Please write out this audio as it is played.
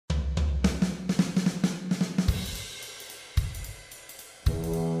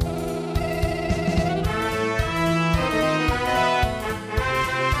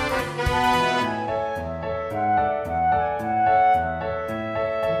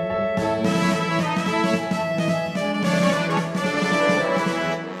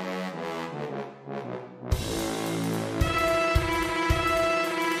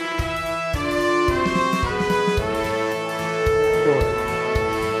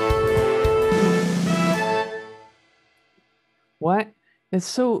What? It's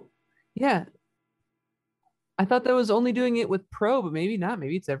so, yeah. I thought that was only doing it with Pro, but maybe not.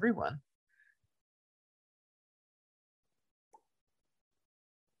 Maybe it's everyone.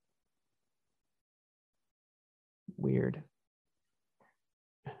 Weird.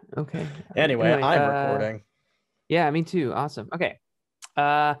 Okay. Anyway, Anyway, I'm recording. yeah, me too. Awesome. Okay.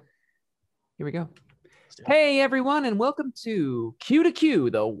 Uh, here we go. Hey everyone, and welcome to Q to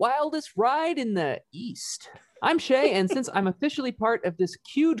Q, the wildest ride in the East. I'm Shay, and since I'm officially part of this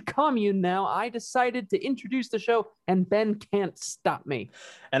Q'd commune now, I decided to introduce the show, and Ben can't stop me.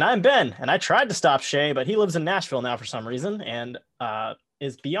 And I'm Ben, and I tried to stop Shay, but he lives in Nashville now for some reason, and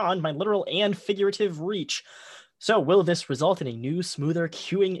is beyond my literal and figurative reach. So will this result in a new, smoother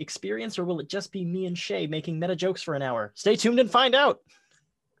queuing experience, or will it just be me and Shay making meta jokes for an hour? Stay tuned and find out.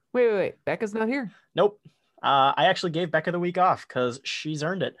 Wait. Becca's not here. Nope. I actually gave Becca the week off because she's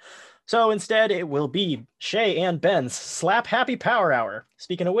earned it. So instead, it will be Shay and Ben's Slap Happy Power Hour.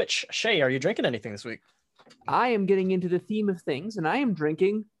 Speaking of which, Shay, are you drinking anything this week? I am getting into the theme of things, and I am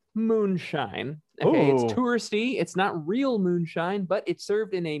drinking moonshine. Okay, Ooh. it's touristy. It's not real moonshine, but it's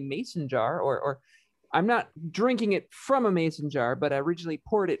served in a mason jar, or I'm not drinking it from a mason jar, but I originally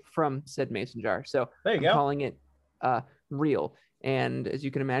poured it from said mason jar. So I'm calling it real. And as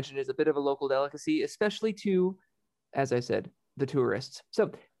you can imagine, it's a bit of a local delicacy, especially to, as I said, the tourists. So,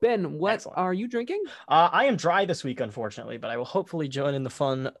 Ben, what are you drinking? I am dry this week, unfortunately, but I will hopefully join in the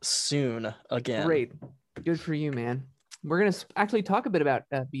fun soon again. Great. Good for you, man. We're going to actually talk a bit about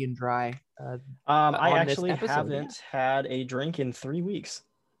being dry. I actually haven't had a drink in 3 weeks.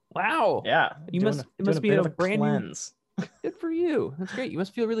 Wow. Yeah. It must be a brand cleanse. Good for you. That's great. You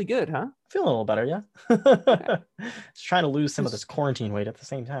must feel really good, huh? Feeling a little better, yeah. Just trying to lose some of this quarantine weight at the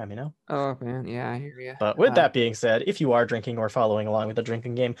same time, you know? Oh, man. Yeah, I hear you. But with that being said, if you are drinking or following along with the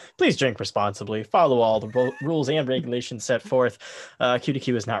drinking game, please drink responsibly. Follow all the rules and regulations set forth.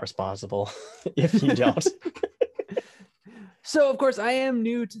 QTQ is not responsible if you don't. So, of course, I am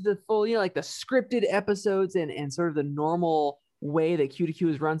new to the full, like the scripted episodes and sort of the normal way that QTQ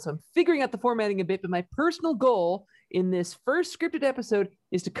is run. So I'm figuring out the formatting a bit, but my personal goal in this first scripted episode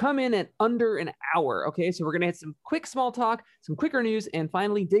is to come in at under an hour. Okay, so we're gonna hit some quick small talk, some quicker news, and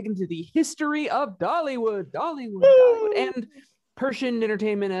finally dig into the history of Dollywood, and Herschend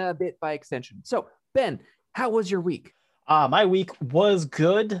entertainment a bit by extension. So Ben, how was your week? My week was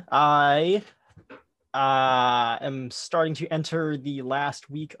good. I am starting to enter the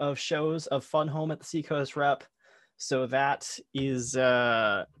last week of shows of Fun Home at the Seacoast Rep. So that is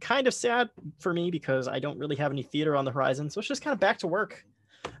kind of sad for me because I don't really have any theater on the horizon. So it's just kind of back to work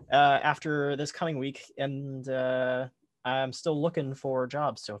after this coming week. And I'm still looking for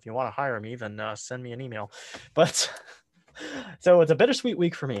jobs. So if you want to hire me, then send me an email. But so it's a bittersweet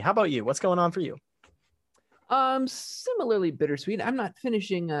week for me. How about you? What's going on for you? Similarly bittersweet. I'm not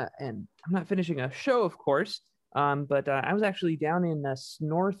finishing a show, of course. But I was actually down in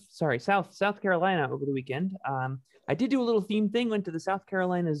South Carolina over the weekend. I did do a little theme thing, went to the South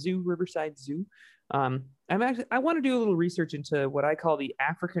Carolina Zoo, Riverside Zoo. I want to do a little research into what I call the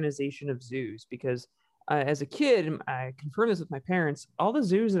Africanization of zoos, because as a kid, I confirmed this with my parents, all the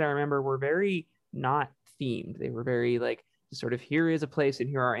zoos that I remember were very not themed. They were very like, sort of, here is a place and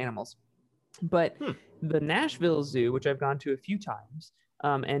here are animals. But the Nashville Zoo, which I've gone to a few times,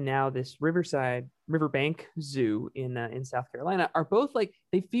 and now this Riverbank Zoo in South Carolina, are both like,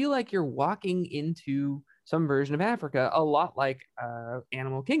 they feel like you're walking into some version of Africa, a lot like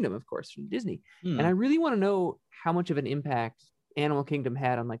Animal Kingdom, of course, from Disney. And I really want to know how much of an impact Animal Kingdom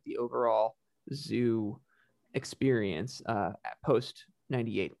had on like the overall zoo experience post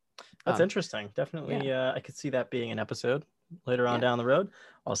 98. That's interesting. Definitely, yeah. I could see that being an episode later on down the road.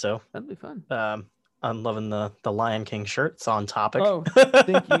 Also, that'd be fun. I'm loving the Lion King shirt. It's on topic. Oh,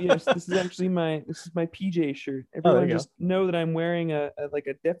 thank you. Yes, this is actually my PJ shirt. Everyone just know that I'm wearing a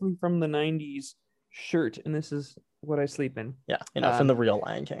definitely from the 90s shirt, and this is what I sleep in. Yeah, from the real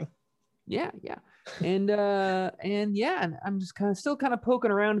Lion King. Yeah. And I'm just still poking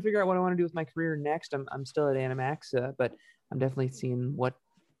around to figure out what I want to do with my career next. I'm still at Animax, but I'm definitely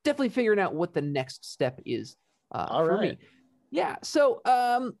figuring out what the next step is for me. Yeah, so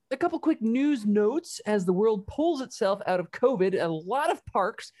a couple quick news notes as the world pulls itself out of COVID. A lot of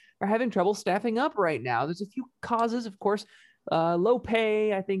parks are having trouble staffing up right now. There's a few causes, of course. Low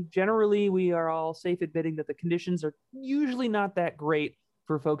pay. I think generally we are all safe admitting that the conditions are usually not that great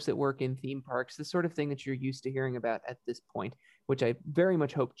for folks that work in theme parks, the sort of thing that you're used to hearing about at this point, which I very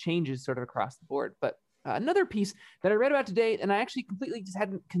much hope changes sort of across the board. But another piece that I read about today, and I actually completely just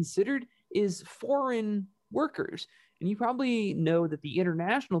hadn't considered, is foreign workers. And you probably know that the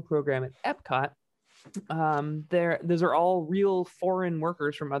international program at Epcot Those are all real foreign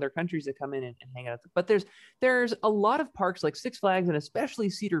workers from other countries that come in and hang out. But there's a lot of parks like Six Flags and especially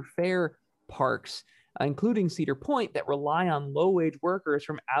Cedar Fair parks, including Cedar Point, that rely on low-wage workers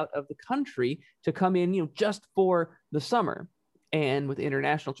from out of the country to come in, just for the summer. And with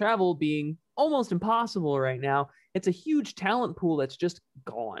international travel being almost impossible right now, it's a huge talent pool that's just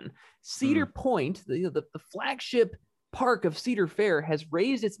gone. Cedar Point, the flagship park of Cedar Fair, has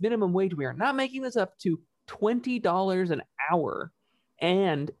raised its minimum wage. We are not making this up, to $20 an hour.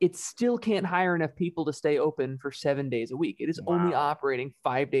 And it still can't hire enough people to stay open for 7 days a week. It is only operating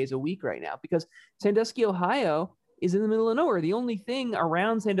 5 days a week right now because Sandusky, Ohio is in the middle of nowhere. The only thing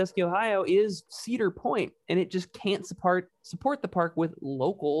around Sandusky, Ohio is Cedar Point, and it just can't support the park with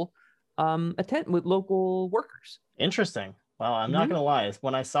local with local workers. Interesting. Well, I'm not going to lie.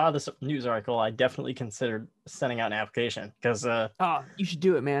 When I saw this news article, I definitely considered sending out an application because you should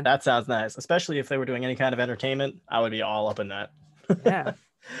do it, man. That sounds nice, especially if they were doing any kind of entertainment. I would be all up in that. Yeah.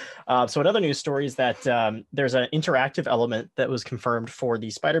 So another news story is that there's an interactive element that was confirmed for the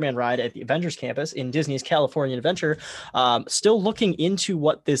Spider-Man ride at the Avengers campus in Disney's California Adventure. Still looking into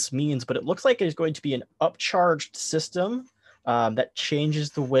what this means, but it looks like there's going to be an upcharged system that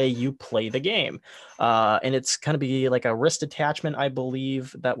changes the way you play the game. And it's going to be like a wrist attachment, I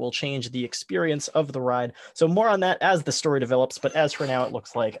believe, that will change the experience of the ride. So more on that as the story develops. But as for now, it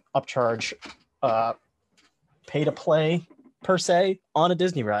looks like upcharge, pay to play per se on a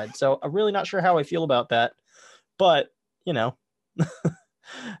Disney ride. So I'm really not sure how I feel about that. But,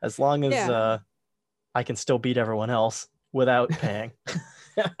 as long as I can still beat everyone else without paying.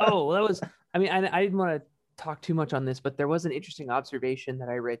 I didn't want to talk too much on this, but there was an interesting observation that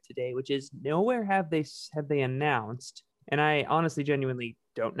I read today, which is nowhere have they announced, and I honestly genuinely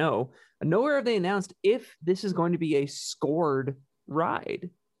don't know, nowhere have they announced if this is going to be a scored ride.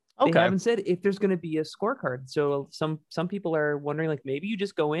 Okay. They haven't said if there's going to be a scorecard. So some people are wondering, like, maybe you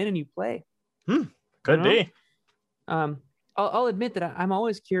just go in and you play. Could be. I'll admit that I'm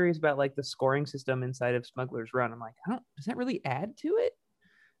always curious about like the scoring system inside of Smuggler's Run. I'm like, does that really add to it?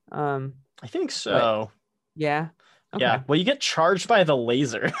 I think so. Yeah. Okay. Yeah. Well, you get charged by the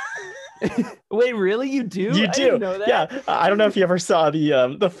laser. Wait, really? You do? You do. I didn't know that. Yeah. I don't know if you ever saw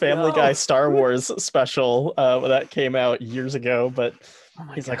the Family Guy Star Wars special that came out years ago, but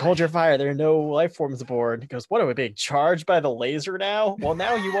he's like, hold your fire. There are no life forms aboard. He goes, what are we being charged by the laser now? Well,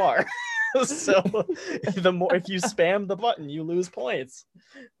 now you are. So the more, if you spam the button, you lose points.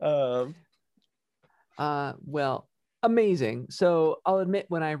 Well, amazing. So I'll admit,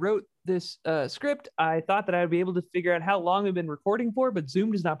 when I wrote this script, I thought that I'd be able to figure out how long we've been recording for, but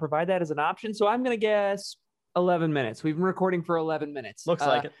Zoom does not provide that as an option. So I'm going to guess 11 minutes. We've been recording for 11 minutes. Looks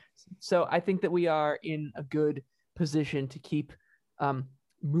like it. So I think that we are in a good position to keep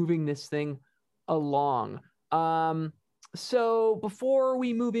moving this thing along. So before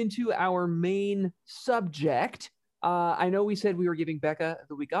we move into our main subject, I know we said we were giving Becca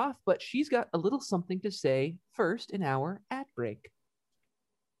the week off, but she's got a little something to say first in our ad break.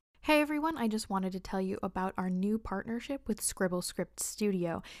 Hey everyone, I just wanted to tell you about our new partnership with ScribbleScript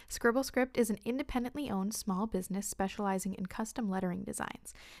Studio. ScribbleScript is an independently owned small business specializing in custom lettering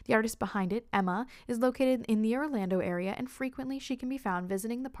designs. The artist behind it, Emma, is located in the Orlando area, and frequently she can be found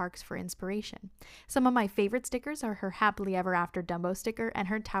visiting the parks for inspiration. Some of my favorite stickers are her Happily Ever After Dumbo sticker and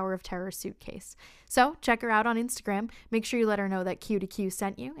her Tower of Terror suitcase. So check her out on Instagram, make sure you let her know that Q2Q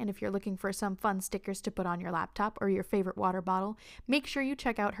sent you, and if you're looking for some fun stickers to put on your laptop or your favorite water bottle, make sure you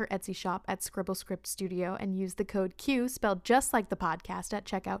check out her Etsy shop at ScribbleScript Studio and use the code Q, spelled just like the podcast, at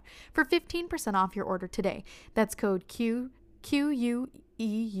checkout for 15% off your order today. That's code Q,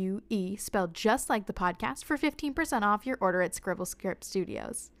 Q-U-E-U-E, spelled just like the podcast, for 15% off your order at ScribbleScript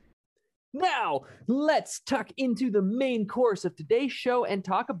Studios. Now, let's tuck into the main course of today's show and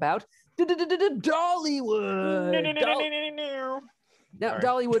talk about Dollywood. Now,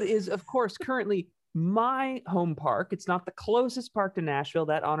 Dollywood is, of course, currently my home park. It's not the closest park to Nashville.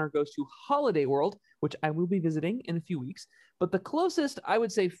 That honor goes to Holiday World, which I will be visiting in a few weeks. But the closest, I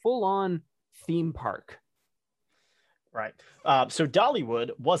would say, full-on theme park. Right. So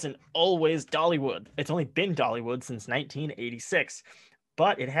Dollywood wasn't always Dollywood. It's only been Dollywood since 1986.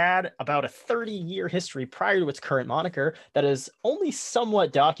 But it had about a 30-year history prior to its current moniker that is only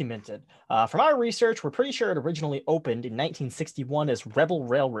somewhat documented. From our research, we're pretty sure it originally opened in 1961 as Rebel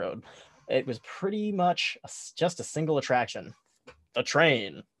Railroad. It was pretty much just a single attraction, a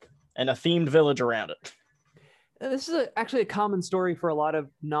train, and a themed village around it. This is actually a common story for a lot of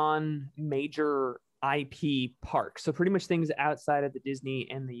non-major IP parks. So pretty much things outside of the Disney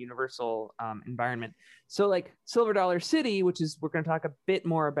and the Universal environment. So like Silver Dollar City, which is we're going to talk a bit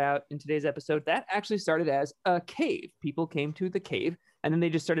more about in today's episode, that actually started as a cave. People came to the cave and then they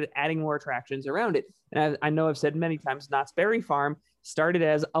just started adding more attractions around it. And I know I've said many times, Knott's Berry Farm started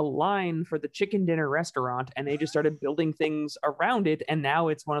as a line for the chicken dinner restaurant, and they just started building things around it. And now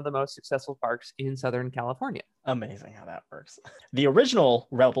it's one of the most successful parks in Southern California. Amazing how that works. The original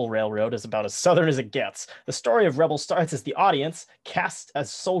Rebel Railroad is about as Southern as it gets. The story of Rebel starts as the audience, cast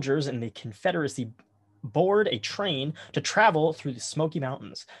as soldiers in the Confederacy, board a train to travel through the Smoky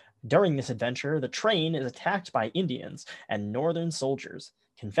Mountains. During this adventure, the train is attacked by Indians and Northern soldiers.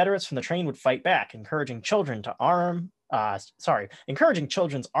 Confederates from the train would fight back, encouraging children's armed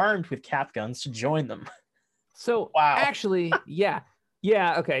with cap guns to join them. So wow. Actually, yeah.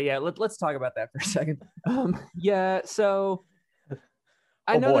 Okay. Yeah. Let's talk about that for a second. Yeah. So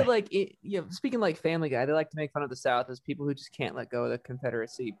I know that like, speaking like Family Guy, they like to make fun of the South as people who just can't let go of the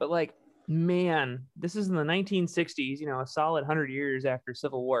Confederacy. But like, man, this is in the 1960s, a solid 100 years after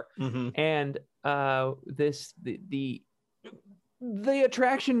Civil War. Mm-hmm. And the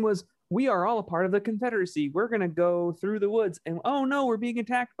attraction was, we are all a part of the Confederacy. We're going to go through the woods. And oh no, we're being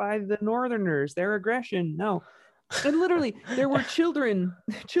attacked by the Northerners. Their aggression. No. And literally there were children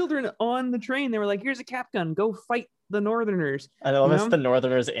on the train. They were like, here's a cap gun. Go fight the Northerners. I know it's the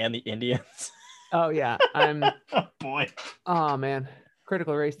Northerners and the Indians. Oh yeah. Oh boy. Oh man.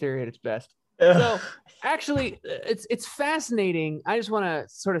 Critical race theory at its best. So actually, it's fascinating. I just want to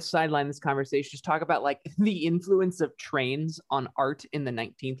sort of sideline this conversation, just talk about like the influence of trains on art in the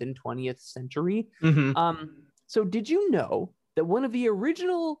 19th and 20th century. Mm-hmm. So did you know that one of the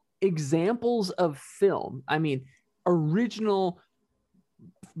original examples of film, original,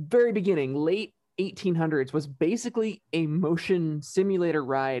 very beginning, late 1800s, was basically a motion simulator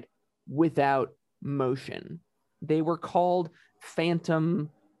ride without motion? They were called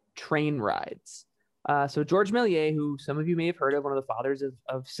phantom train rides. So George Méliès, who some of you may have heard of, one of the fathers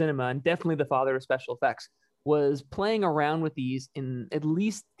of cinema and definitely the father of special effects, was playing around with these in at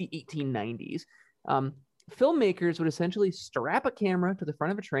least the 1890s. Filmmakers would essentially strap a camera to the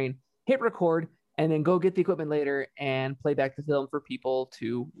front of a train, hit record, and then go get the equipment later and play back the film for people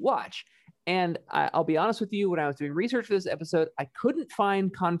to watch. And I'll be honest with you, when I was doing research for this episode, I couldn't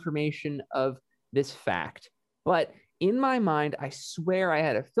find confirmation of this fact. But in my mind, I swear I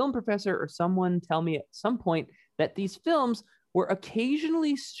had a film professor or someone tell me at some point that these films were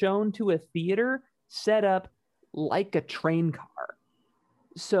occasionally shown to a theater set up like a train car.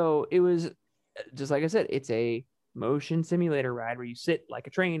 So it was, just like I said, it's a motion simulator ride where you sit like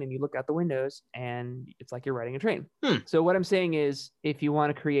a train and you look out the windows and it's like you're riding a train. So what I'm saying is, if you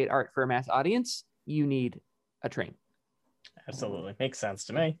want to create art for a mass audience, you need a train. Absolutely. Makes sense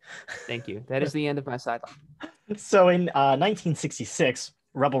to me. Thank you. That is the end of my sideline. So in 1966,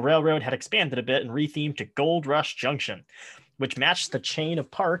 Rebel Railroad had expanded a bit and rethemed to Gold Rush Junction, which matched the chain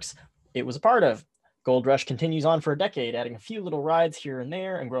of parks it was a part of. Gold Rush continues on for a decade, adding a few little rides here and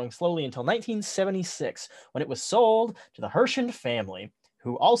there and growing slowly until 1976, when it was sold to the Herschend family,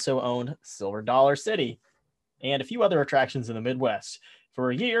 who also owned Silver Dollar City and a few other attractions in the Midwest.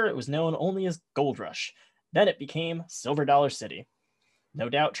 For a year, it was known only as Gold Rush. Then it became Silver Dollar City. No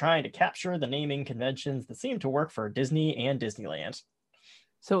doubt trying to capture the naming conventions that seem to work for Disney and Disneyland.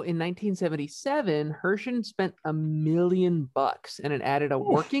 So in 1977, Herschend spent $1 million and it added a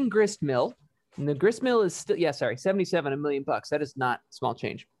working grist mill. And the grist mill is still, 77, $1 million. That is not small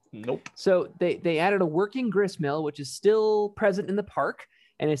change. Nope. So they added a working grist mill, which is still present in the park.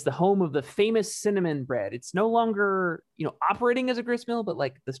 And it's the home of the famous cinnamon bread. It's no longer, operating as a grist mill, but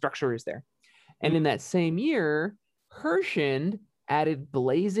like the structure is there. And in that same year, Herschend added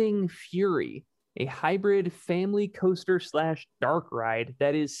Blazing Fury, a hybrid family coaster / dark ride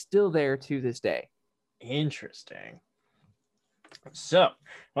that is still there to this day. Interesting. So, I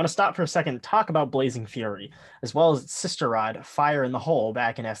want to stop for a second and talk about Blazing Fury, as well as its sister ride, Fire in the Hole,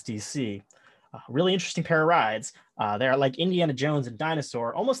 back in SDC. Really interesting pair of rides. They are like Indiana Jones and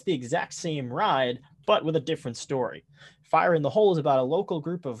Dinosaur, almost the exact same ride, but with a different story. Fire in the Hole is about a local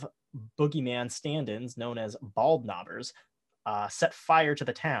group of boogeyman stand-ins known as bald knobbers set fire to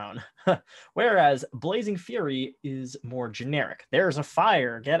the town, whereas Blazing Fury is more generic. There's a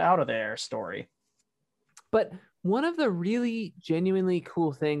fire, get out of there story. But one of the really genuinely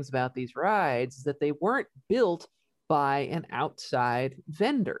cool things about these rides is that they weren't built by an outside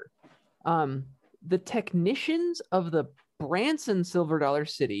vendor. The technicians of the Branson Silver Dollar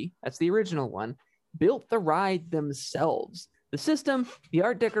City, that's the original one, built the ride themselves. The system, the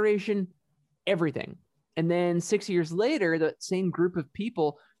art decoration, everything. And then 6 years later, that same group of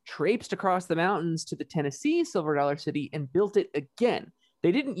people traipsed across the mountains to the Tennessee Silver Dollar City and built it again.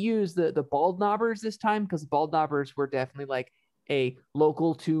 They didn't use the bald knobbers this time because bald knobbers were definitely like a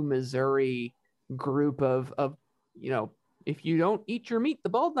local to Missouri group of if you don't eat your meat, the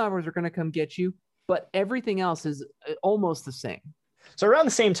bald knobbers are going to come get you. But everything else is almost the same. So around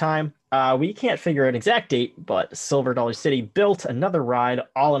the same time, we can't figure an exact date, but Silver Dollar City built another ride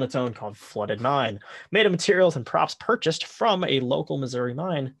all on its own called Flooded Mine, made of materials and props purchased from a local Missouri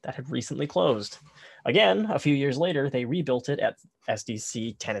mine that had recently closed. Again, a few years later, they rebuilt it at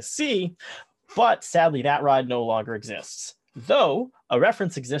SDC Tennessee, but sadly that ride no longer exists. Though a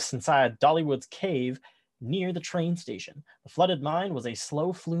reference exists inside Dollywood's cave near the train station. The Flooded Mine was a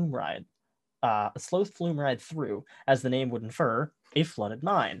slow flume ride through, as the name would infer, a flooded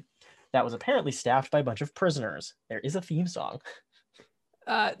mine that was apparently staffed by a bunch of prisoners. There is a theme song.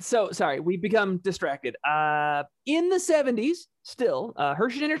 So sorry, we become distracted. In the 70s, still,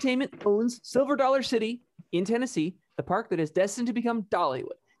 Herschend Entertainment owns Silver Dollar City in Tennessee, the park that is destined to become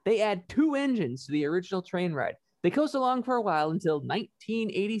Dollywood. They add 2 engines to the original train ride. They coast along for a while until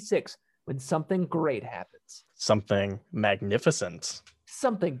 1986, when something great happens. Something magnificent.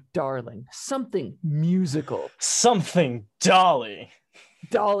 Something darling. Something musical. Something Dolly.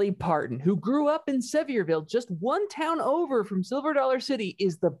 Dolly Parton, who grew up in Sevierville, just one town over from Silver Dollar City,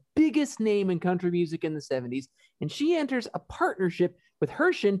 is the biggest name in country music in the 70s, and she enters a partnership with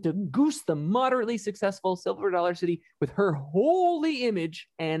Herschend to goose the moderately successful Silver Dollar City with her holy image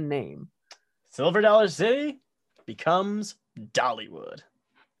and name. Silver Dollar City becomes Dollywood.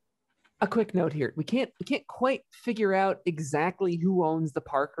 A quick note here. We can't quite figure out exactly who owns the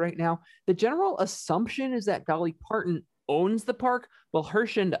park right now. The general assumption is that Dolly Parton owns the park while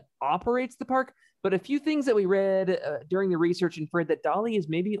Herschend operates the park. But a few things that we read during the research inferred that Dolly is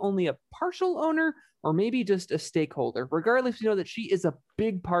maybe only a partial owner or maybe just a stakeholder. Regardless, we know that she is a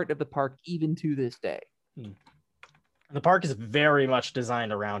big part of the park even to this day. The park is very much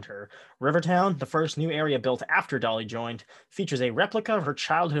designed around her. Rivertown, the first new area built after Dolly joined, features a replica of her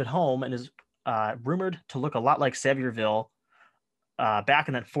childhood home and is rumored to look a lot like Sevierville back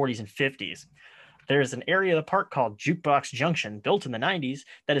in the 40s and 50s. There's an area of the park called Jukebox Junction, built in the 90s,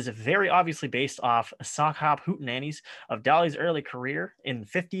 that is very obviously based off sock hop hootenannies of Dolly's early career in the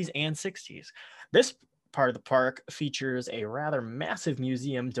 50s and 60s. This part of the park features a rather massive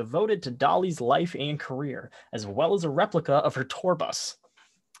museum devoted to Dolly's life and career, as well as a replica of her tour bus.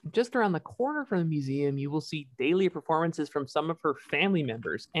 Just around the corner from the museum, you will see daily performances from some of her family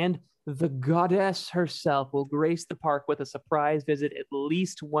members, and the goddess herself will grace the park with a surprise visit at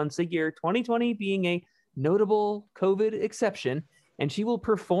least once a year, 2020 being a notable COVID exception, and she will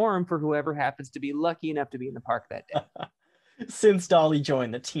perform for whoever happens to be lucky enough to be in the park that day. Since Dolly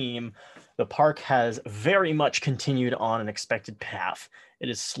joined the team, the park has very much continued on an expected path. It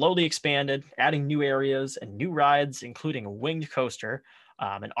has slowly expanded, adding new areas and new rides, including a winged coaster,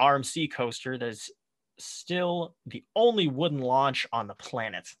 an RMC coaster that is still the only wooden launch on the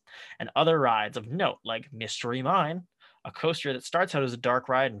planet, and other rides of note like Mystery Mine, a coaster that starts out as a dark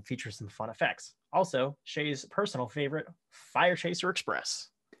ride and features some fun effects. Also, Shay's personal favorite, Fire Chaser Express.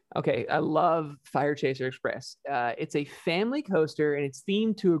 Okay, I love Fire Chaser Express. It's a family coaster, and it's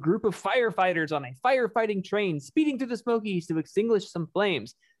themed to a group of firefighters on a firefighting train speeding through the Smokies to extinguish some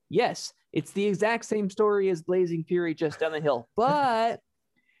flames. Yes, it's the exact same story as Blazing Fury just down the hill, but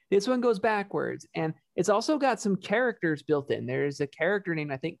this one goes backwards, and it's also got some characters built in. There's a character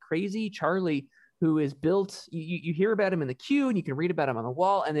named, I think, Crazy Charlie, who is built. You hear about him in the queue, and you can read about him on the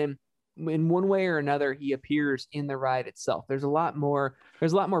wall, and then in one way or another, he appears in the ride itself. There's a lot more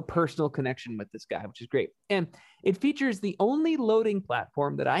personal connection with this guy, which is great. And it features the only loading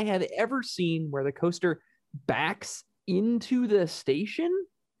platform that I have ever seen where the coaster backs into the station,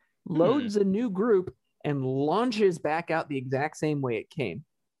 loads a new group, and launches back out the exact same way it came.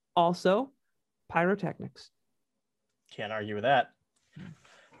 Also, pyrotechnics. Can't argue with that.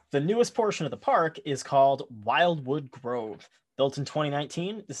 The newest portion of the park is called Wildwood Grove. Built in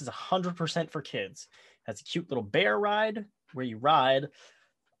 2019, this is 100% for kids. It has a cute little bear ride where you ride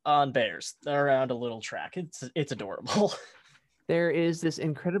on bears around a little track. It's adorable. There is this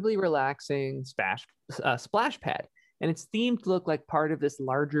incredibly relaxing splash pad, and it's themed to look like part of this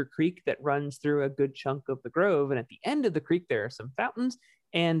larger creek that runs through a good chunk of the grove. And at the end of the creek, there are some fountains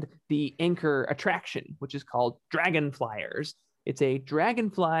and the anchor attraction, which is called Dragonflyers. It's a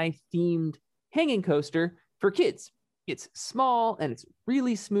dragonfly themed hanging coaster for kids. It's small and it's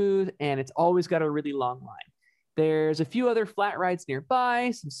really smooth, and it's always got a really long line. There's a few other flat rides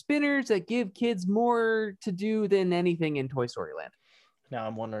nearby, some spinners that give kids more to do than anything in Toy Story Land. Now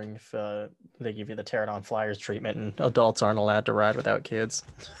I'm wondering if they give you the Pterodon Flyers treatment and adults aren't allowed to ride without kids.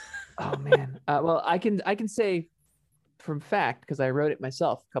 Oh man. Well, I can say from fact, because I wrote it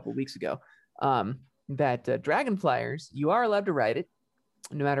myself a couple weeks ago, that Dragon Flyers, you are allowed to ride it,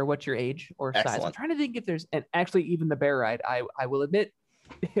 no matter what your age or size. Excellent. I'm trying to think if there's, and actually even the bear ride. I will admit,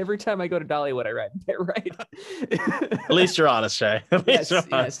 every time I go to Dollywood, I ride bear ride. At least you're honest, Shay. At least you're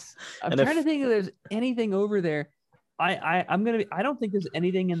honest. Yes. I'm trying to think if there's anything over there. I don't think there's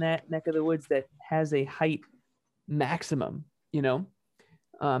anything in that neck of the woods that has a height maximum.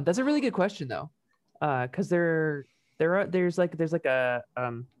 That's a really good question though, because there's like a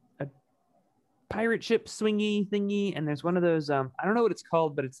pirate ship swingy thingy, and there's one of those I don't know what it's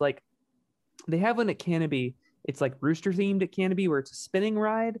called, but it's like they have one at Canopy. It's like rooster themed at Canopy, where it's a spinning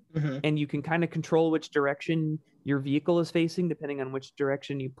ride, and you can kind of control which direction your vehicle is facing depending on which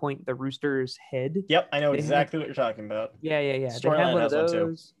direction you point the rooster's head. Yep, I know exactly what you're talking about. Yeah. They have one of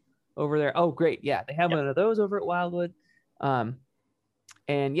those over there. Oh, great. Yeah, they have one of those over at Wildwood. And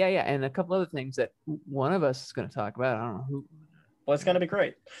and a couple other things that one of us is going to talk about. I don't know who. Well, it's going to be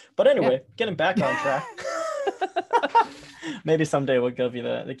great. But anyway, getting back on track. Maybe someday we'll give you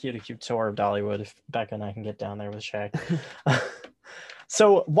the cute tour of Dollywood if Becca and I can get down there with Shay.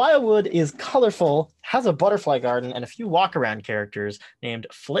 So Wildwood is colorful, has a butterfly garden, and a few walk-around characters named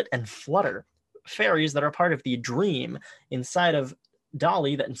Flit and Flutter, fairies that are part of the dream inside of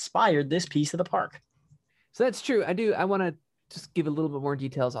Dolly that inspired this piece of the park. So that's true. I want to just give a little bit more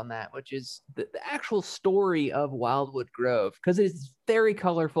details on that, which is the actual story of Wildwood Grove, because it's very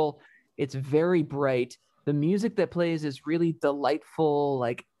colorful. It's very bright. The music that plays is really delightful,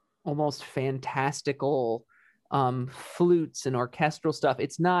 like almost fantastical flutes and orchestral stuff.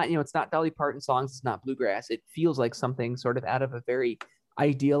 It's not Dolly Parton songs. It's not bluegrass. It feels like something sort of out of a very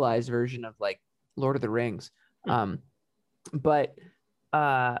idealized version of like Lord of the Rings. But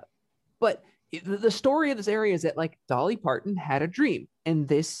the story of this area is that like Dolly Parton had a dream, and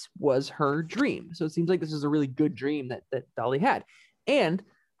this was her dream. So it seems like this is a really good dream that Dolly had. And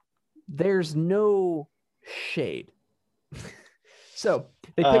there's no shade. So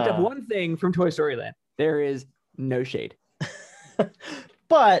they picked up one thing from Toy Story Land. There is no shade.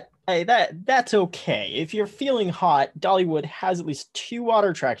 But hey, that's okay. If you're feeling hot, Dollywood has at least 2 water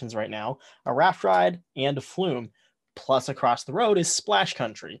attractions right now, a raft ride and a flume. Plus across the road is Splash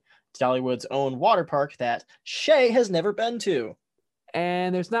Country, Dollywood's own water park that Shay has never been to.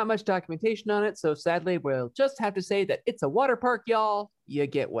 And there's not much documentation on it, so sadly we'll just have to say that it's a water park, y'all. You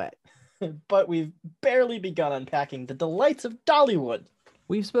get wet. But we've barely begun unpacking the delights of Dollywood.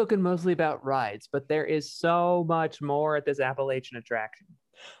 We've spoken mostly about rides, but there is so much more at this Appalachian attraction.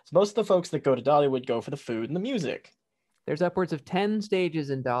 So most of the folks that go to Dollywood go for the food and the music. There's upwards of 10 stages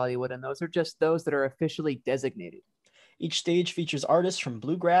in Dollywood, and those are just those that are officially designated. Each stage features artists from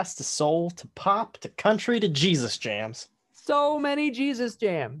bluegrass to soul to pop to country to Jesus jams. So many Jesus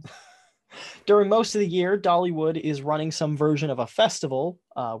jams. During most of the year, Dollywood is running some version of a festival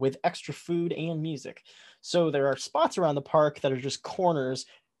with extra food and music. So there are spots around the park that are just corners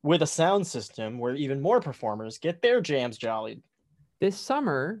with a sound system where even more performers get their jams jollied. This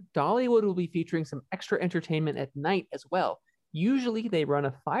summer, Dollywood will be featuring some extra entertainment at night as well. Usually they run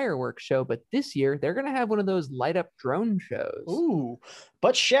a fireworks show, but this year they're going to have one of those light up drone shows. Ooh,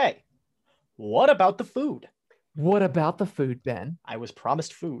 but Shay, what about the food? What about the food, Ben? I was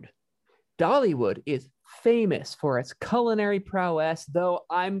promised food. Dollywood is famous for its culinary prowess, though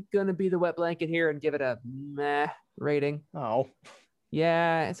I'm going to be the wet blanket here and give it a meh rating. Oh.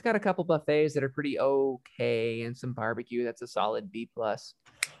 Yeah, it's got a couple buffets that are pretty okay and some barbecue that's a solid B+.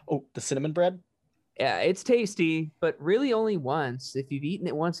 Oh, the cinnamon bread? Yeah, it's tasty, but really only once. If you've eaten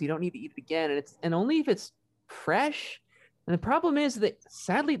it once, you don't need to eat it again, and only if it's fresh. And the problem is that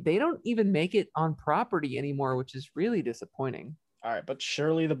sadly they don't even make it on property anymore, which is really disappointing. All right, but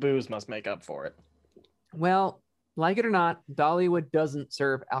surely the booze must make up for it. Well, like it or not, Dollywood doesn't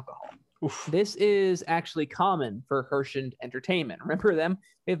serve alcohol. Oof. This is actually common for Herschend Entertainment. Remember them?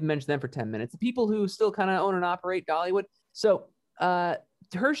 We haven't mentioned them for 10 minutes. The people who still kind of own and operate Dollywood. So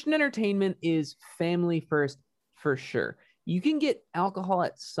Herschend Entertainment is family first for sure. You can get alcohol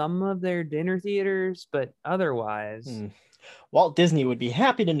at some of their dinner theaters, but otherwise... Walt Disney would be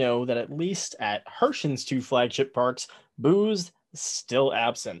happy to know that at least at Herschend's 2 flagship parks, booze is still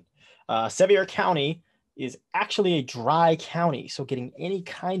absent. Sevier County is actually a dry county, so getting any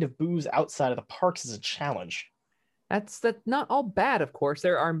kind of booze outside of the parks is a challenge. That's not all bad, of course.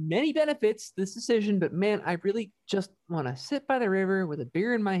 There are many benefits to this decision, but man, I really just want to sit by the river with a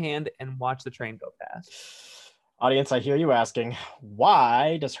beer in my hand and watch the train go past. Audience, I hear you asking,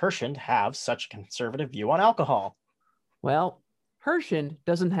 why does Herschend have such a conservative view on alcohol? Well, Herschend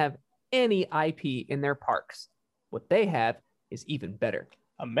doesn't have any IP in their parks. What they have is even better.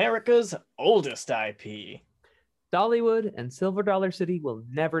 America's oldest IP. Dollywood and Silver Dollar City will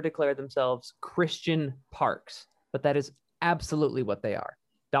never declare themselves Christian parks, but that is absolutely what they are.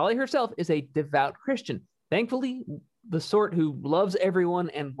 Dolly herself is a devout Christian, thankfully the sort who loves everyone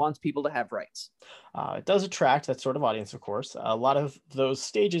and wants people to have rights. It does attract that sort of audience, of course. A lot of those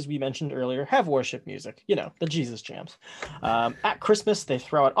stages we mentioned earlier have worship music, the Jesus jams. At Christmas, they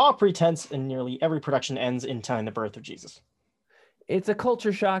throw out all pretense, and nearly every production ends in telling the birth of Jesus. It's a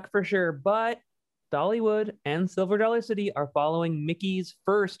culture shock for sure, but Dollywood and Silver Dollar City are following Mickey's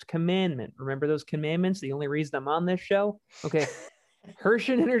first commandment. Remember those commandments? The only reason I'm on this show? Okay.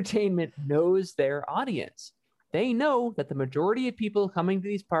 Herschend Entertainment knows their audience. They know that the majority of people coming to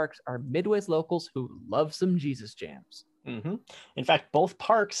these parks are Midwest locals who love some Jesus jams. Mm-hmm. In fact, both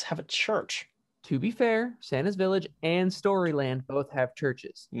parks have a church. To be fair, Santa's Village and Storyland both have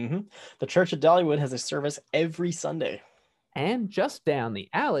churches. Mm-hmm. The church at Dollywood has a service every Sunday. And just down the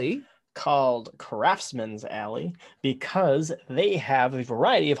alley, called Craftsman's Alley, because they have a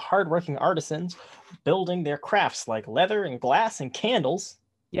variety of hardworking artisans building their crafts like leather and glass and candles.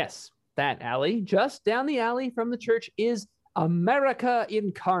 Yes, that alley, just down the alley from the church, is America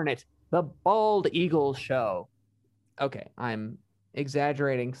Incarnate, the Bald Eagle Show. Okay, I'm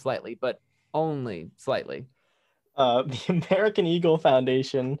exaggerating slightly, but only slightly. The American Eagle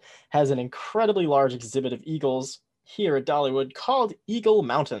Foundation has an incredibly large exhibit of eagles here at Dollywood called Eagle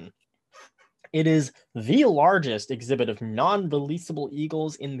Mountain. It is the largest exhibit of non-releasable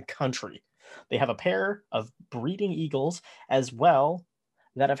eagles in the country. They have a pair of breeding eagles as well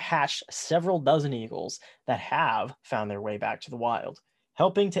that have hatched several dozen eagles that have found their way back to the wild,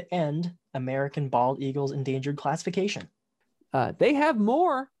 helping to end American bald eagle's endangered classification. They have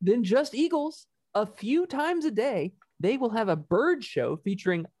more than just eagles. A few times a day, they will have a bird show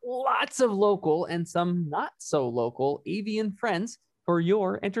featuring lots of local and some not so local avian friends for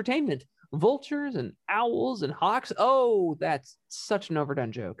your entertainment. Vultures and owls and hawks. Oh, that's such an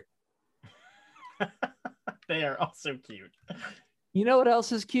overdone joke. They are also cute. You know what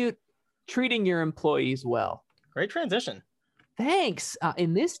else is cute? Treating your employees well. Great transition. Thanks.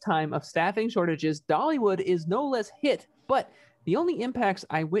 In this time of staffing shortages, Dollywood is no less hit, but the only impacts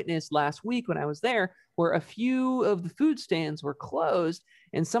I witnessed last week when I was there were a few of the food stands were closed,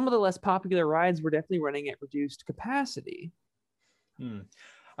 and some of the less popular rides were definitely running at reduced capacity.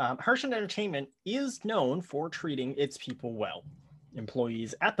 Herschend Entertainment is known for treating its people well.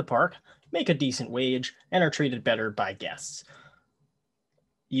 Employees at the park make a decent wage and are treated better by guests.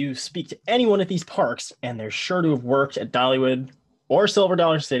 You speak to anyone at these parks, and they're sure to have worked at Dollywood or Silver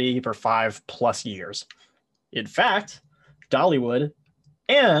Dollar City for 5+ years. In fact, Dollywood,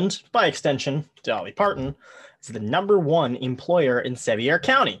 and by extension, Dolly Parton, is the #1 employer in Sevier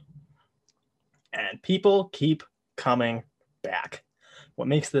County. And people keep coming back. What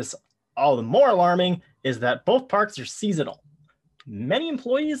makes this all the more alarming is that both parks are seasonal. Many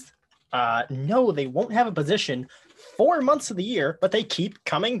employees know they won't have a position 4 months of the year, but they keep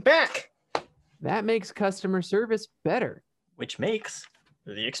coming back. That makes customer service better. Which makes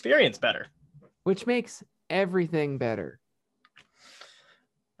the experience better. Which makes everything better.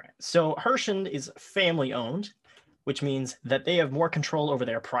 Right. So Herschend is family owned, which means that they have more control over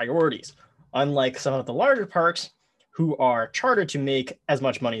their priorities. Unlike some of the larger parks, who are chartered to make as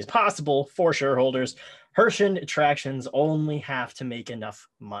much money as possible for shareholders, Herschend attractions only have to make enough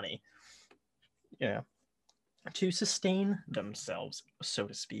money, to sustain themselves, so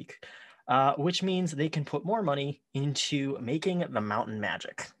to speak, which means they can put more money into making the mountain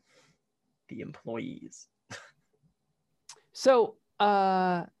magic. The employees. So,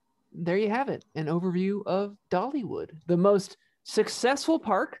 there you have it, an overview of Dollywood, the most successful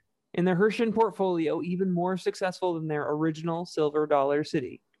park in the Herschend portfolio, even more successful than their original Silver Dollar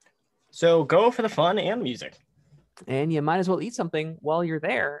City. So go for the fun and music. And you might as well eat something while you're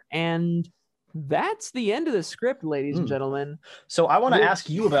there. And that's the end of the script, ladies and gentlemen. So I want to ask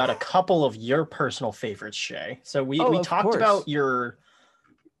you about a couple of your personal favorites, Shay. So we talked about your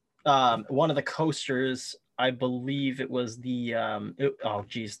one of the coasters. I believe it was the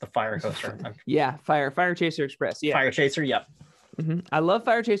the fire coaster. Yeah, Fire Chaser Express. Yeah, Fire Chaser. Yep. I love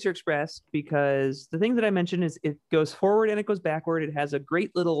Fire Chaser Express because the thing that I mentioned is it goes forward and it goes backward. It has a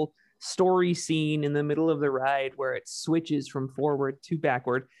great little story scene in the middle of the ride where it switches from forward to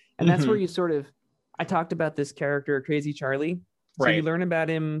backward. And that's where you I talked about this character, Crazy Charlie. So you learn about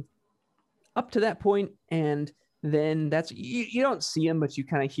him up to that point, and then you don't see him, but you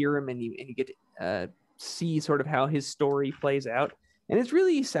kind of hear him and you get to see sort of how his story plays out. And it's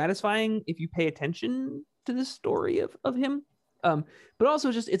really satisfying if you pay attention to the story of him. But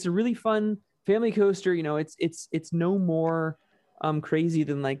also just it's a really fun family coaster. It's no more crazy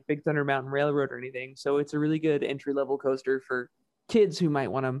than like Big Thunder Mountain Railroad or anything. So it's a really good entry level coaster for kids who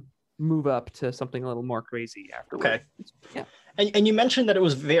might want to move up to something a little more crazy afterward. Okay. Yeah. And you mentioned that it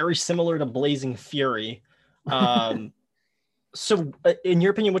was very similar to Blazing Fury. So in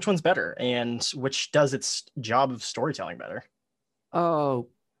your opinion, which one's better, and which does its job of storytelling better? Oh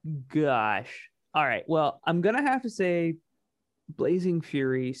gosh. All right. Well, I'm gonna have to say Blazing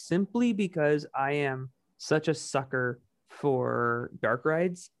Fury simply because I am such a sucker for dark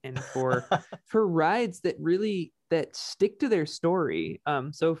rides and for rides that stick to their story.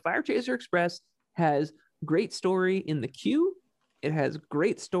 So Fire Chaser Express has great story in the queue. It has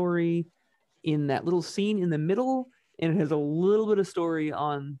great story in that little scene in the middle, and it has a little bit of story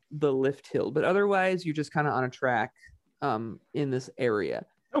on the lift hill. But otherwise, you're just kind of on a track in this area.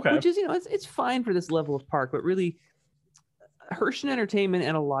 Okay. Which is, it's fine for this level of park, but really, Herschend Entertainment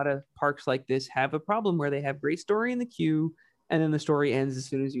and a lot of parks like this have a problem where they have great story in the queue, and then the story ends as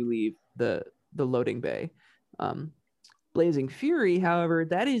soon as you leave the loading bay. Blazing Fury, however,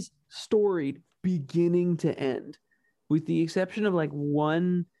 that is storied beginning to end, with the exception of like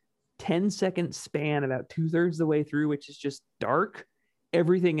one 10-second span about 2/3 the way through, which is just dark.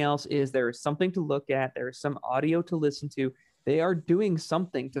 Everything else is there is something to look at. There is some audio to listen to. They are doing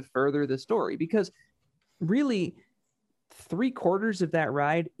something to further the story, because really 3/4 of that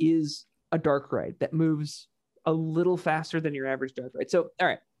ride is a dark ride that moves a little faster than your average dark ride. So, all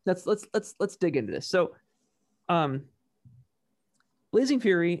right, let's dig into this. So, Blazing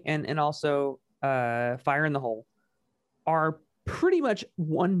Fury and also Fire in the Hole are pretty much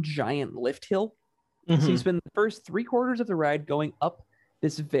one giant lift hill. So you spend the first 3/4 of the ride going up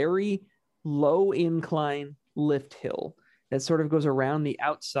this very low incline lift hill that sort of goes around the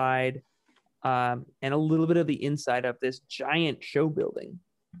outside and a little bit of the inside of this giant show building.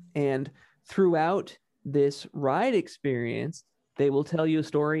 And throughout this ride experience, they will tell you a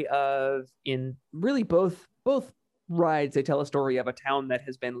story of, in really both rides, they tell a story of a town that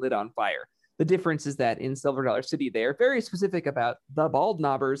has been lit on fire. The difference is that in Silver Dollar City, they are very specific about the bald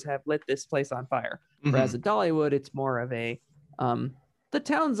knobbers have lit this place on fire. Whereas at Dollywood, it's more of a the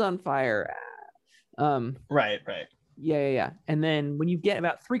town's on fire. Right. Yeah. And then when you get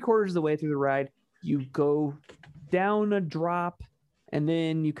about 3/4 of the way through the ride, you go down a drop, and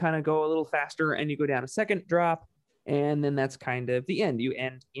then you kind of go a little faster, and you go down a second drop, and then that's kind of the end. You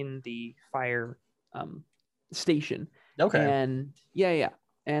end in the fire station. Okay. And yeah.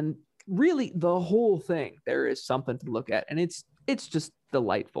 And really, the whole thing, there is something to look at, and it's just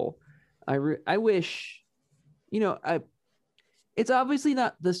delightful. I wish, it's obviously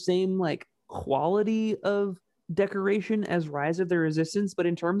not the same like quality of decoration as Rise of the Resistance, but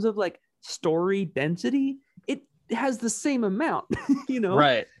in terms of like story density, it has the same amount.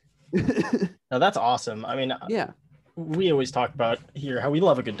 Right. No, that's awesome. I mean, yeah, we always talk about here how we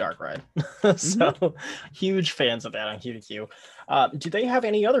love a good dark ride. So huge fans of that on QDQ. Do they have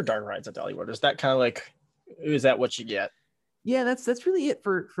any other dark rides at Dollywood? Is that kind of like, is that what you get? Yeah, that's really it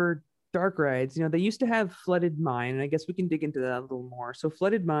for dark rides. They used to have Flooded Mine, and I guess we can dig into that a little more. So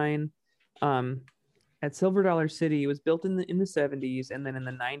Flooded Mine at Silver Dollar City, it was built in the 70s, and then in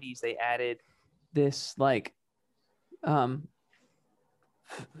the 90s they added this like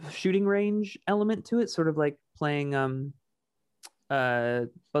shooting range element to it, sort of like playing Buzz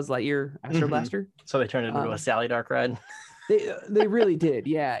Lightyear Astro Blaster. So they turned it into a Sally Dark ride. They really did.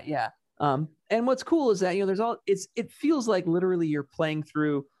 Yeah. And what's cool is that it feels like literally you're playing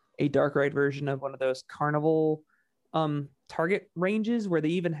through a dark ride version of one of those carnival target ranges, where they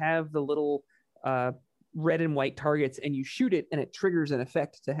even have the little red and white targets, and you shoot it and it triggers an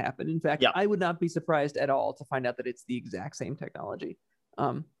effect to happen. In fact, I would not be surprised at all to find out that it's the exact same technology.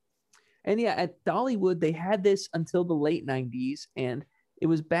 And yeah, at Dollywood, they had this until the late 90s, and it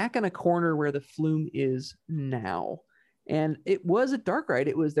was back in a corner where the flume is now. And it was a dark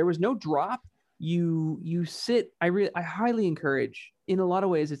ride. There was no drop. You sit. I highly encourage. In a lot of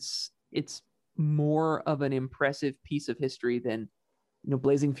ways, it's more of an impressive piece of history than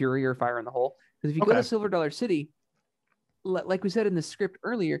Blazing Fury or Fire in the Hole. Because if you go to Silver Dollar City, like we said in the script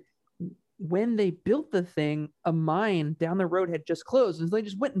earlier, when they built the thing, a mine down the road had just closed, and so they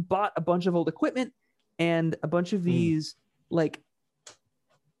just went and bought a bunch of old equipment and a bunch of these like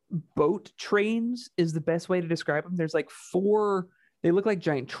boat trains is the best way to describe them. There's like 4, they look like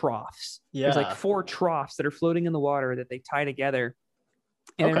giant troughs. Yeah. There's like 4 troughs that are floating in the water that they tie together,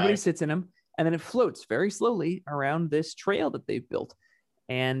 and everybody sits in them, and then it floats very slowly around this trail that they've built.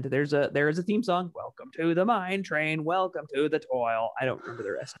 And there is a theme song, "Welcome to the mine train, welcome to the toil." I don't remember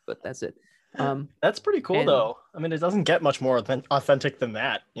the rest, but that's it. That's pretty cool, and though. I mean, it doesn't get much more authentic than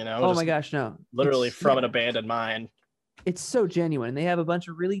that, oh just my gosh, no, literally it's from an abandoned mine. it's so genuine. They have a bunch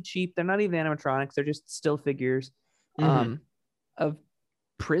of really cheap, they're not even animatronics, they're just still figures Mhm. of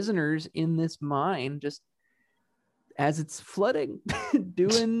prisoners in this mine just as it's flooding,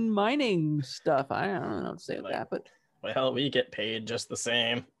 doing mining stuff. I don't know what to say with that, but Well, we get paid just the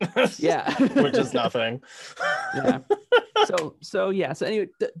same. yeah. Which is nothing. Yeah. So yeah. So anyway,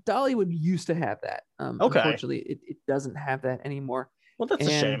 Dollywood used to have that. Okay. Unfortunately, it doesn't have that anymore. Well, that's a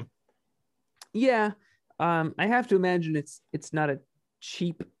shame. Yeah. I have to imagine it's not a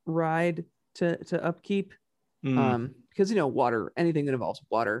cheap ride to upkeep. Because water, anything that involves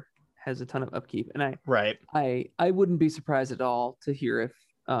water has a ton of upkeep, and I wouldn't be surprised at all to hear if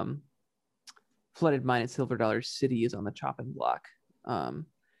Flooded Mine at Silver Dollar City is on the chopping block.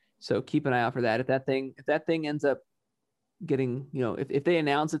 So keep an eye out for that. If that thing ends up getting, if they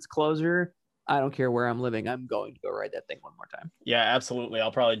announce its closure, I don't care where I'm living, I'm going to go ride that thing one more time. Yeah, absolutely.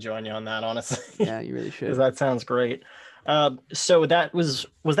 I'll probably join you on that, honestly. Yeah, you really should. Because that sounds great. So that was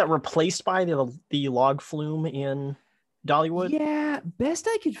that replaced by the log flume in Dollywood? Yeah, best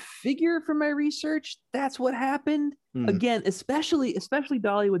I could figure from my research, that's what happened. Again, especially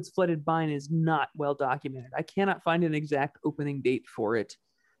Dollywood's Flooded Mine is not well documented. I cannot find an exact opening date for it.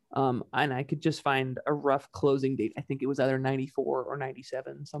 And I could just find a rough closing date. I think it was either 94 or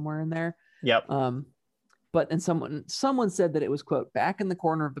 97, somewhere in there. Yep. But someone said that it was, quote, back in the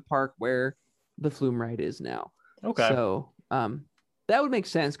corner of the park where the flume ride is now. Okay. So that would make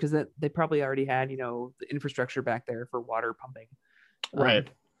sense because that they probably already had, the infrastructure back there for water pumping. Right.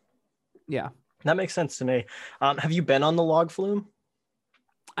 Yeah. That makes sense to me. Have you been on the log flume?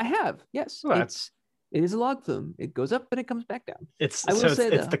 I have. Yes. Okay. It is a log flume. It goes up and it comes back down. It's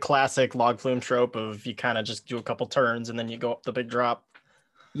the classic log flume trope of you kind of just do a couple turns and then you go up the big drop.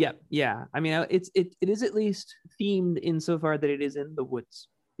 Yeah. Yeah. I mean, it is at least themed insofar that it is in the woods.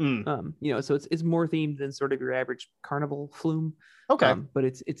 So it's more themed than sort of your average carnival flume. Okay. But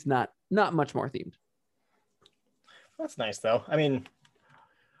it's not much more themed. That's nice though. I mean,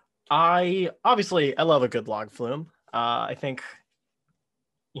 I love a good log flume. I think,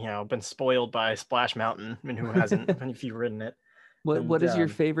 been spoiled by Splash Mountain. I mean, who hasn't? If you've ridden it. What is your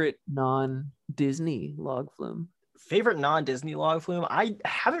favorite non-Disney log flume? Favorite non-Disney log flume? I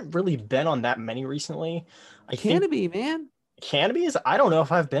haven't really been on that many recently. Canopy, man. Canopies? I don't know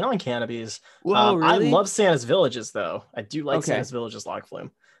if I've been on Canopies. Whoa, really? I love Santa's Villages though. I do like Santa's Villages log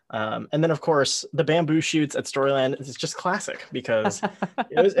flume. And then of course the bamboo shoots at Storyland is just classic because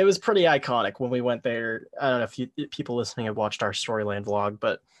it was pretty iconic when we went there. I don't know if people listening have watched our Storyland vlog,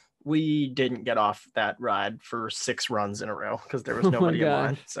 but we didn't get off that ride for 6 runs in a row because there was nobody in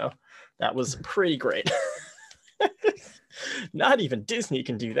line. So that was pretty great. Not even Disney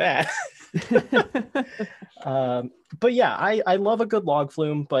can do that. But yeah, I love a good log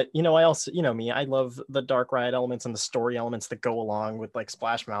flume, but I also, me, I love the dark ride elements and the story elements that go along with like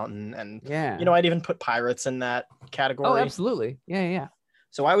Splash Mountain, and I'd even put Pirates in that category. Oh, absolutely. Yeah.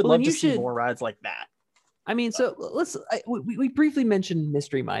 So I would love to see more rides like that. I mean, so we briefly mentioned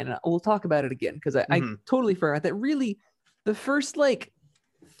Mystery Mine, and we'll talk about it again because I totally forgot that really the first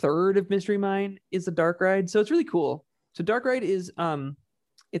third of Mystery Mine is a dark ride. So it's really cool. So dark ride is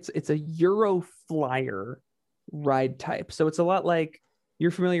it's a Euro flyer ride type. So it's a lot like,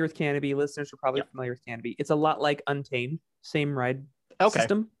 you're familiar with Canopy. Listeners are probably familiar with Canopy. It's a lot like Untamed, same ride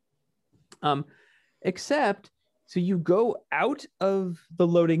system. Except, so you go out of the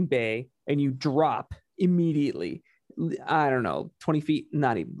loading bay and you drop immediately. I don't know, 20 feet,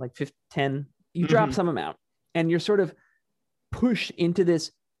 not even, like 10. You drop some amount and you're sort of pushed into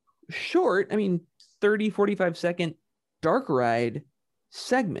this short, 30, 45 second dark ride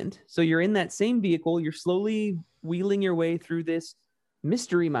segment. So you're in that same vehicle, you're slowly wheeling your way through this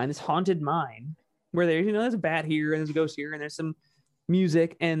mystery mine, this haunted mine, where there's a bat here and there's a ghost here and there's some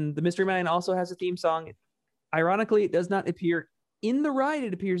music, and the mystery mine also has a theme song. Ironically, it does not appear in the ride,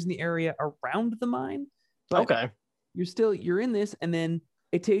 it appears in the area around the mine. But you're in this, and then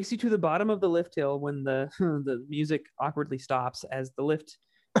it takes you to the bottom of the lift hill when the music awkwardly stops as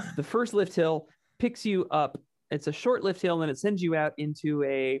the first lift hill picks you up. It's a short lift hill, and then it sends you out into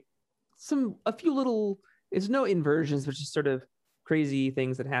a few little, it's no inversions, but just sort of crazy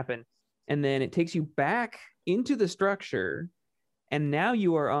things that happen. And then it takes you back into the structure, and now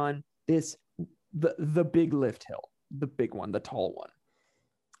you are on the big lift hill, the big one, the tall one.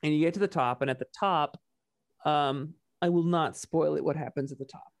 And you get to the top, and at the top, I will not spoil it what happens at the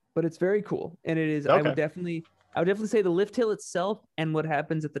top, but it's very cool. And it is, I would definitely say the lift hill itself and what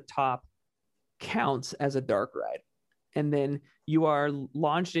happens at the top counts as a dark ride. and then you are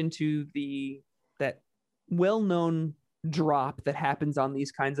launched into that well-known drop that happens on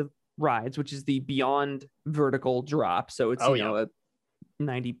these kinds of rides, which is the beyond vertical drop. So it's a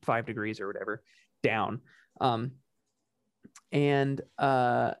 95 degrees or whatever down, and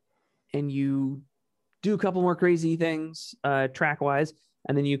you do a couple more crazy things track wise,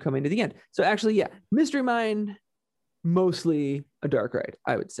 and then you come into the end. So actually, yeah, Mystery Mine, mostly a dark ride,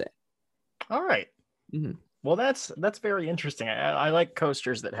 I would say. All right. Mm-hmm. Well, that's very interesting. I like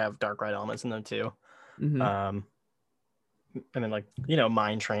coasters that have dark ride elements in them too. Mm-hmm. And then, like,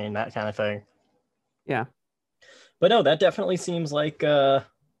 Mine Train, that kind of thing. Yeah. But no, that definitely seems like a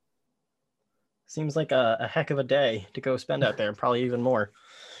heck of a day to go spend out there, probably even more.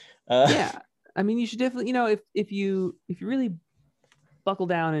 Yeah, I mean, you should definitely, if you really buckle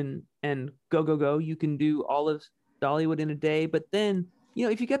down and go, you can do all of Dollywood in a day. But then,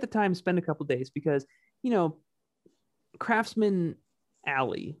 if you get the time, spend a couple days, because Craftsman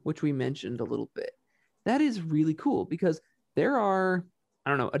Alley, which we mentioned a little bit, that is really cool because there are, I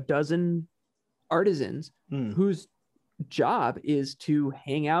don't know, a dozen artisans whose job is to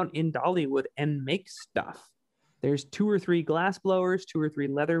hang out in Dollywood and make stuff. There's 2 or 3 glass blowers, 2 or 3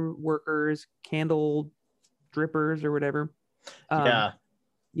 leather workers, candle drippers or whatever.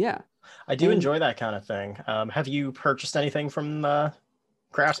 Yeah. I do enjoy that kind of thing. Have you purchased anything from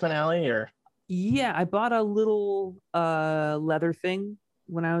Craftsman Alley or? Yeah, I bought a little leather thing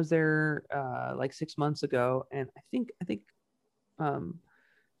when I was there like 6 months ago, and I think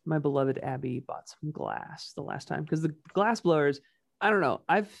my beloved Abby bought some glass the last time, because the glass blowers, I don't know,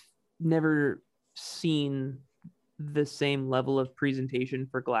 I've never seen the same level of presentation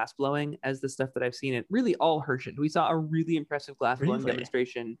for glass blowing as the stuff that I've seen at really all Herschend. We saw a really impressive glass blowing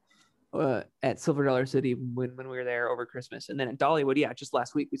demonstration at Silver Dollar City when we were there over Christmas, and then at Dollywood, just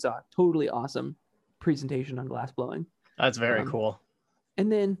last week we saw a totally awesome presentation on glass blowing. That's very cool.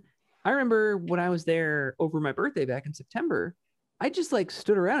 And then I remember when I was there over my birthday back in September, I just like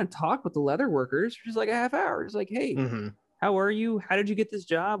stood around and talked with the leather workers for just like a half hour. Just like, hey, how are you? How did you get this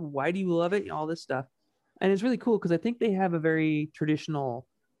job? Why do you love it? All this stuff. And it's really cool because I think they have a very traditional,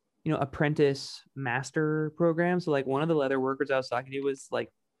 apprentice master program. So like one of the leather workers I was talking to was like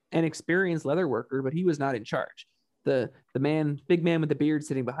an experienced leather worker, but he was not in charge. The big man with the beard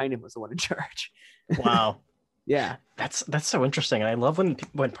sitting behind him was the one in charge. Wow. Yeah. That's so interesting. And I love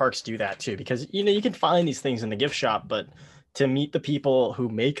when parks do that too, because you can find these things in the gift shop, but to meet the people who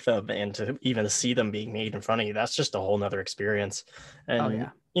make them and to even see them being made in front of you, that's just a whole nother experience. And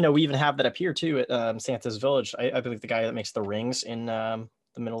we even have that up here too at Santa's Village. I believe the guy that makes the rings in the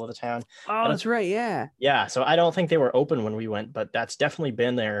middle of the town. Oh, that's right. Yeah. So I don't think they were open when we went, but that's definitely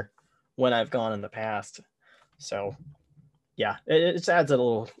been there when I've gone in the past. So yeah, it adds a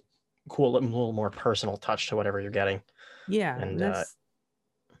little cool, a little more personal touch to whatever you're getting. Yeah. And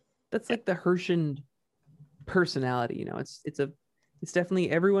that's like the Herschend personality. It's definitely,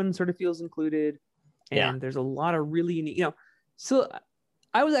 everyone sort of feels included, and there's a lot of really unique, so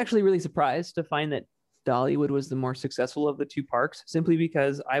I was actually really surprised to find that Dollywood was the more successful of the 2 parks, simply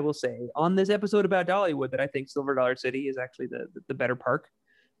because I will say on this episode about Dollywood that I think Silver Dollar City is actually the better park,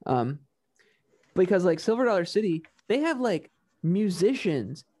 because like Silver Dollar City, they have like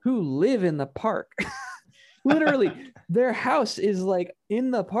musicians who live in the park. Literally, their house is like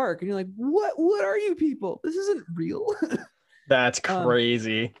in the park, and you're like, what are you people? This isn't real. That's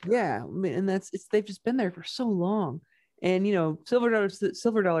crazy. Yeah, and they've just been there for so long. And Silver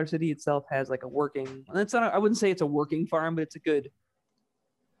Dollar City itself has like a working, that's not, I wouldn't say it's a working farm, but it's a good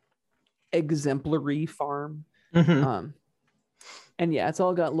exemplary farm. And yeah, it's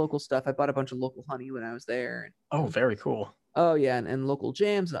all got local stuff. I bought a bunch of local honey when I was there. Oh, very cool. Oh yeah, and local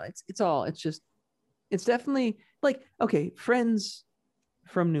jams. It's definitely like, okay, friends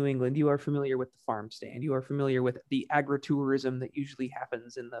from New England, you are familiar with the farm stand. You are familiar with the agritourism that usually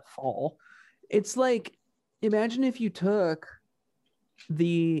happens in the fall. It's like, imagine if you took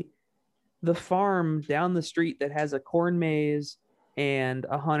the farm down the street that has a corn maze and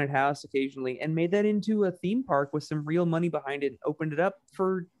a haunted house occasionally and made that into a theme park with some real money behind it and opened it up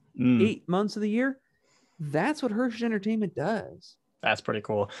for 8 months of the year. That's what Herschend Entertainment does. That's pretty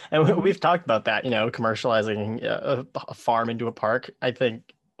cool. And we've talked about that, commercializing a farm into a park. I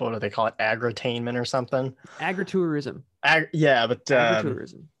think, what do they call it? Agritainment or something? Agritourism.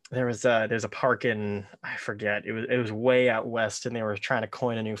 Agritourism. There's a park in, I forget, it was way out west, and they were trying to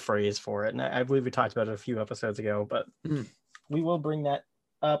coin a new phrase for it. And I believe we talked about it a few episodes ago, but we will bring that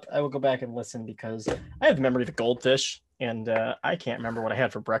up. I will go back and listen because I have memory of a goldfish, and I can't remember what I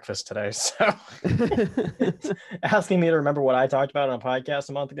had for breakfast today. So asking me to remember what I talked about on a podcast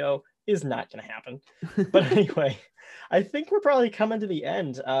a month ago, is not going to happen. But anyway, I think we're probably coming to the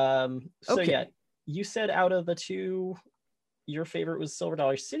end. So yeah, you said out of the two, your favorite was Silver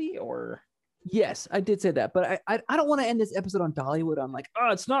Dollar City, or? Yes, I did say that, but I don't want to end this episode on Dollywood. I'm like,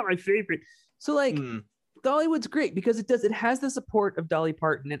 oh, it's not my favorite. So like, Dollywood's great because it has the support of Dolly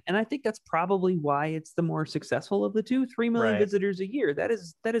Parton, and I think that's probably why it's the more successful of the two. 3 million visitors a year. That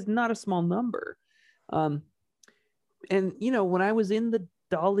is not a small number. And when I was in the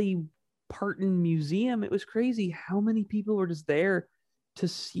Dolly Parton Museum, it was crazy how many people were just there to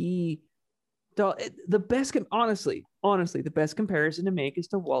see the best. Honestly, the best comparison to make is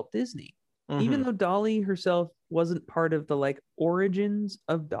to Walt Disney. Even though Dolly herself wasn't part of the like origins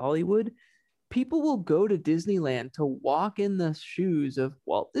of Dollywood, people will go to Disneyland to walk in the shoes of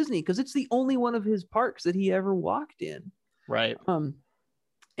Walt Disney because it's the only one of his parks that he ever walked in. Right.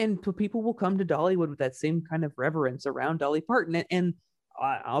 And people will come to Dollywood with that same kind of reverence around Dolly Parton. And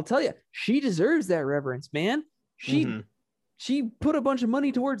I'll tell you, she deserves that reverence, man. She put a bunch of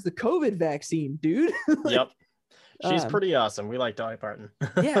money towards the COVID vaccine, dude. Yep. She's pretty awesome. We like Dolly Parton.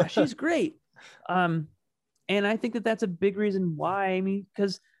 Yeah, she's great. And I think that that's a big reason why. I mean,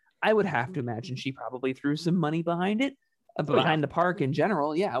 because I would have to imagine she probably threw some money behind it, behind the park in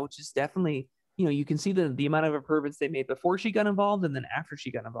general. Yeah, which is definitely, you can see the amount of improvements they made before she got involved and then after she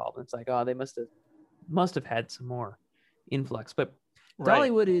got involved. It's like, oh, they must have had some more influx. But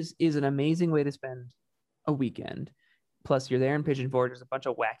Dollywood is an amazing way to spend a weekend. Plus, you're there in Pigeon Forge. There's a bunch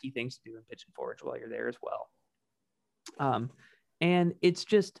of wacky things to do in Pigeon Forge while you're there as well. And it's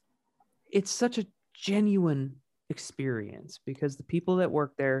such a genuine experience because the people that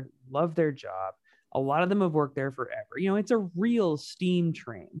work there love their job. A lot of them have worked there forever. It's a real steam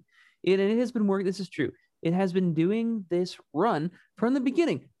train. It has been working. This is true. It has been doing this run from the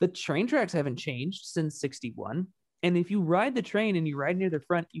beginning. The train tracks haven't changed since 61. And if you ride the train and you ride near the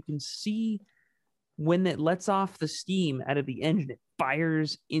front, you can see when it lets off the steam out of the engine, it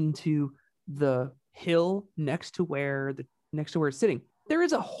fires into the hill next to where it's sitting. There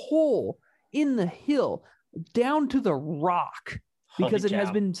is a hole in the hill down to the rock because it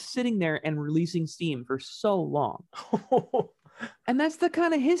has been sitting there and releasing steam for so long. And that's the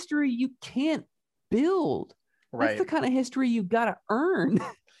kind of history you can't build. That's the kind of history you gotta earn.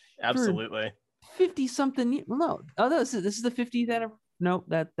 Absolutely. 50 something. No, this is the 50th anniversary. No,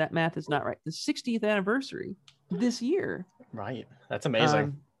 that math is not right. The 60th anniversary this year. Right. That's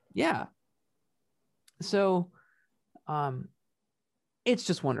amazing. Yeah. So, it's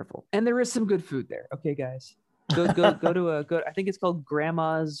just wonderful, and there is some good food there. Okay, guys, go to a good. I think it's called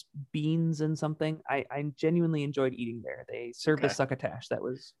Grandma's Beans and something. I genuinely enjoyed eating there. They served a succotash that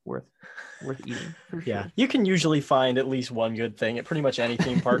was worth eating. For sure. Yeah, you can usually find at least one good thing at pretty much any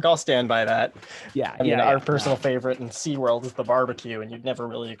theme park. I'll stand by that. Yeah, I mean, our personal favorite in SeaWorld is the barbecue, and you'd never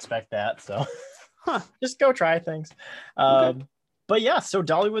really expect that. So, just go try things. But yeah, so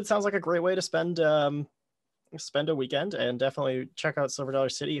Dollywood sounds like a great way to spend a weekend, and definitely check out Silver Dollar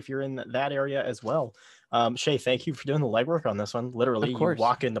City if you're in that area as well. Shay, thank you for doing the legwork on this one. Literally, you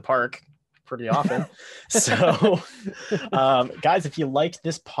walk in the park pretty often. So guys, if you liked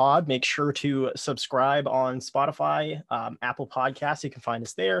this pod, make sure to subscribe on Spotify, Apple Podcasts. You can find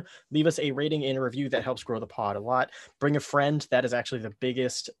us there. Leave us a rating and a review. That helps grow the pod a lot. Bring a friend. That is actually the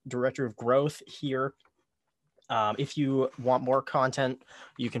biggest director of growth here. If you want more content,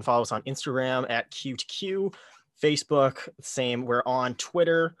 you can follow us on Instagram at Q2Q, Facebook, same. We're on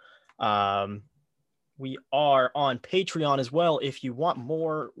Twitter. We are on Patreon as well. If you want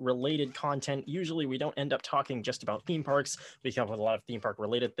more related content, usually we don't end up talking just about theme parks. We come up with a lot of theme park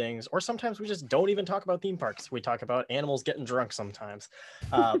related things, or sometimes we just don't even talk about theme parks. We talk about animals getting drunk sometimes.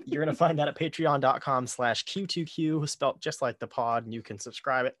 You're going to find that at patreon.com/Q2Q, spelled just like the pod. And you can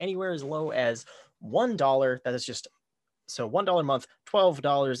subscribe at anywhere as low as $1. That is just $1 a month,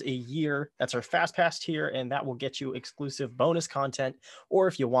 $12 a year. That's our Fast Pass tier, and that will get you exclusive bonus content. Or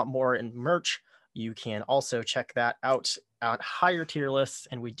if you want more in merch, you can also check that out at higher tier lists.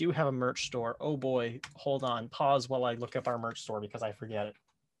 And we do have a merch store. Oh boy, hold on, pause while I look up our merch store because I forget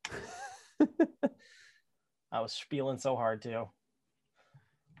it. I was spieling so hard too.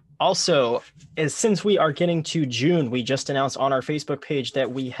 Also, since we are getting to June, we just announced on our Facebook page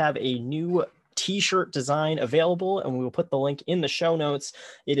that we have a new t-shirt design available, and we will put the link in the show notes.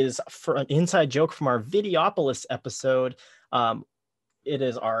 It is for an inside joke from our Videopolis episode. It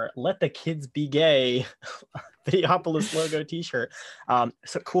is our Let the Kids Be Gay Videopolis logo t-shirt.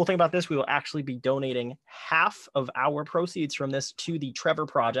 So cool thing about this, we will actually be donating half of our proceeds from this to the Trevor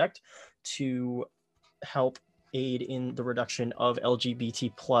Project to help aid in the reduction of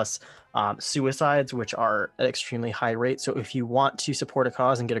LGBT plus suicides, which are at extremely high rate. So if you want to support a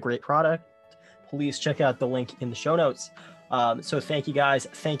cause and get a great product, please check out the link in the show notes. So thank you guys.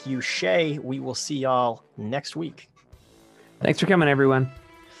 Thank you, Shay. We will see y'all next week. Thanks for coming, everyone.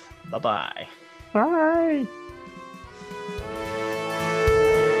 Bye-bye. Bye.